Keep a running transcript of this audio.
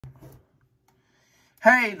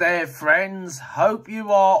Hey there friends, hope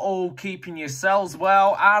you are all keeping yourselves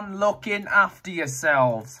well and looking after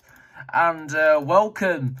yourselves. And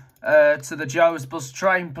welcome to the Joe's Bus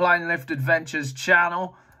Train Plane Lift Adventures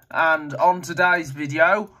channel. And on today's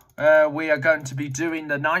video, we are going to be doing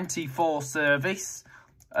the 94 service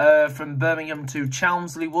from Birmingham to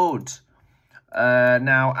Chelmsley Wood.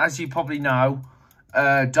 Now, as you probably know,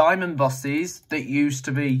 Diamond buses that used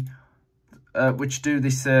to be which do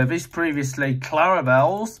this service, previously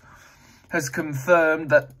Clarabelle's, has confirmed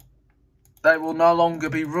that they will no longer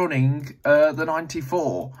be running the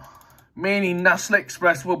 94, meaning National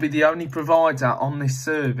Express will be the only provider on this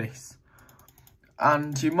service.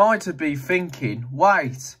 And you might be thinking,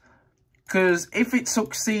 wait, because if it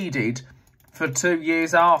succeeded for 2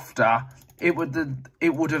 years after, it would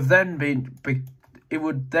then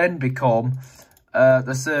become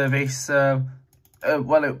the service.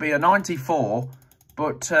 Well, it would be a 94,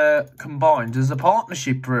 but combined as a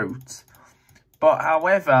partnership route. But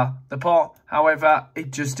however,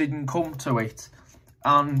 it just didn't come to it,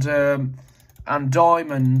 and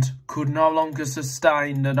Diamond could no longer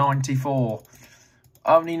sustain the 94.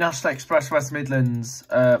 Only National Express West Midlands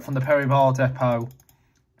from the Perry Bar Depot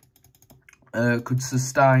could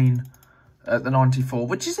sustain the 94,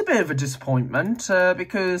 which is a bit of a disappointment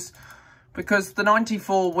because the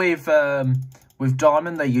 94 with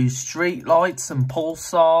Diamond, they use street lights and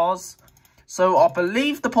pulsars. So I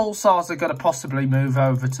believe the pulsars are going to possibly move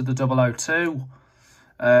over to the 002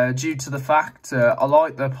 due to the fact I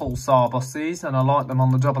like the pulsar buses and I like them on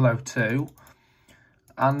the 002.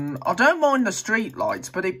 And I don't mind the street lights,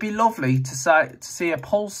 but it'd be lovely to see a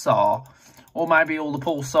pulsar, or maybe all the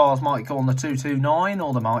pulsars might go on the 229,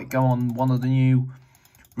 or they might go on one of the new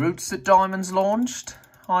routes that Diamond's launched.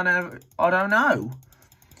 I don't know.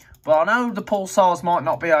 But I know the pulsars might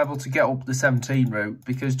not be able to get up the 17 route,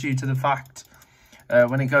 because due to the fact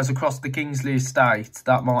when it goes across the Kingsley estate,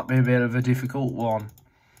 that might be a bit of a difficult one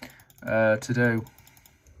to do.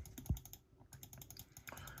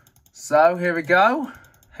 So here we go,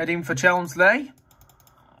 heading for Chelmsley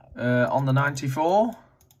on the 94.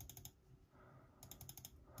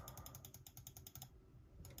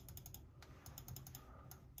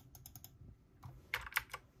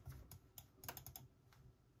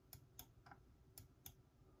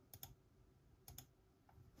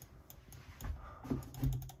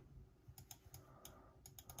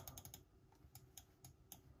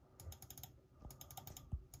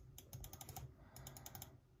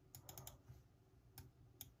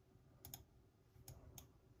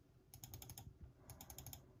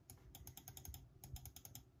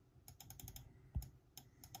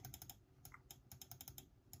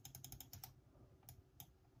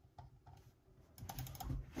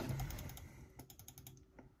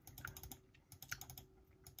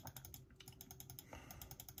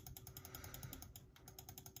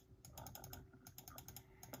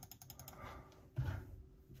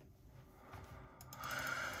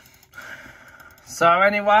 So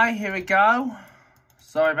anyway, here we go.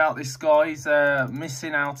 Sorry about this, guys.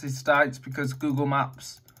 Missing out his dates because Google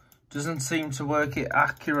Maps doesn't seem to work it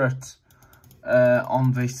accurate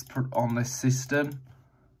on this system.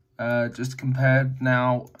 Just compared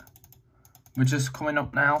now, we're just coming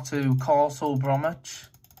up now to Castle Bromwich.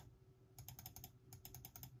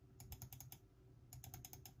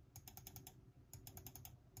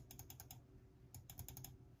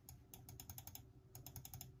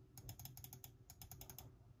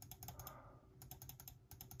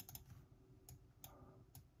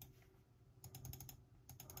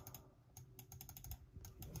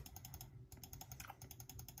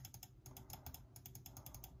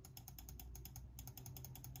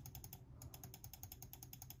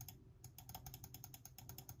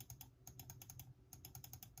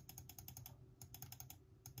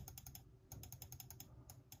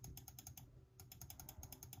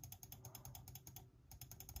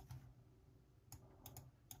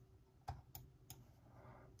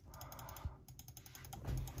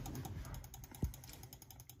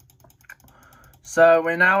 So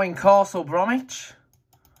we're now in Castle Bromwich.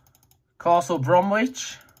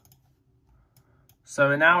 So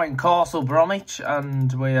we're now in Castle Bromwich,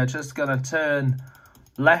 and we are just going to turn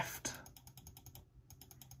left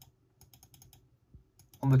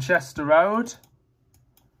on the Chester Road.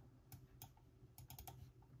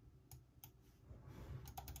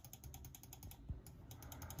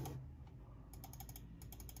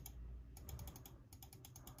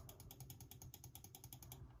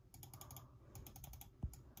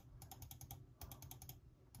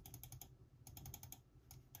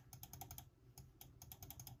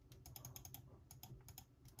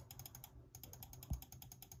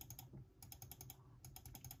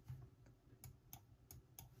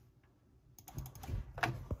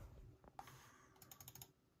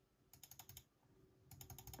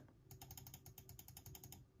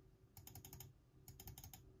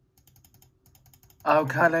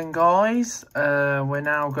 Okay then guys, we're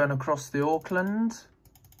now going to cross the Auckland.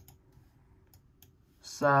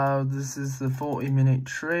 So this is the 40-minute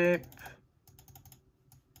trip.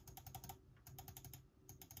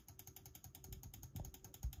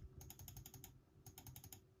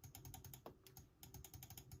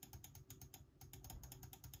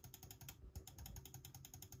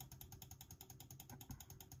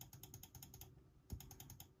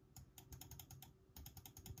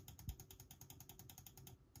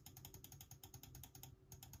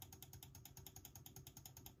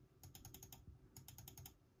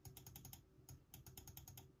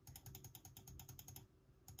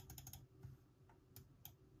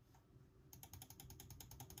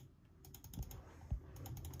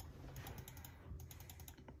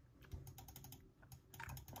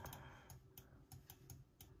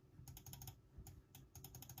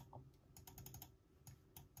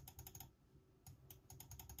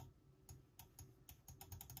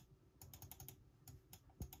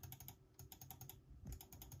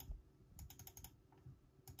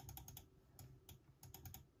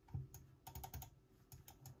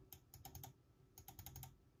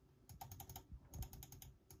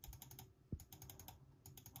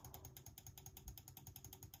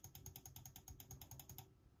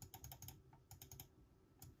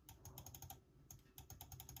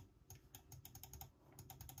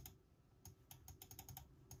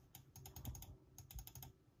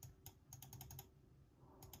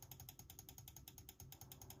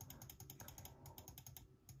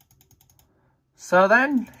 So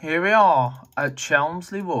then, here we are at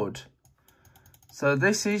Chelmsley Wood. So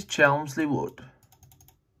this is Chelmsley Wood.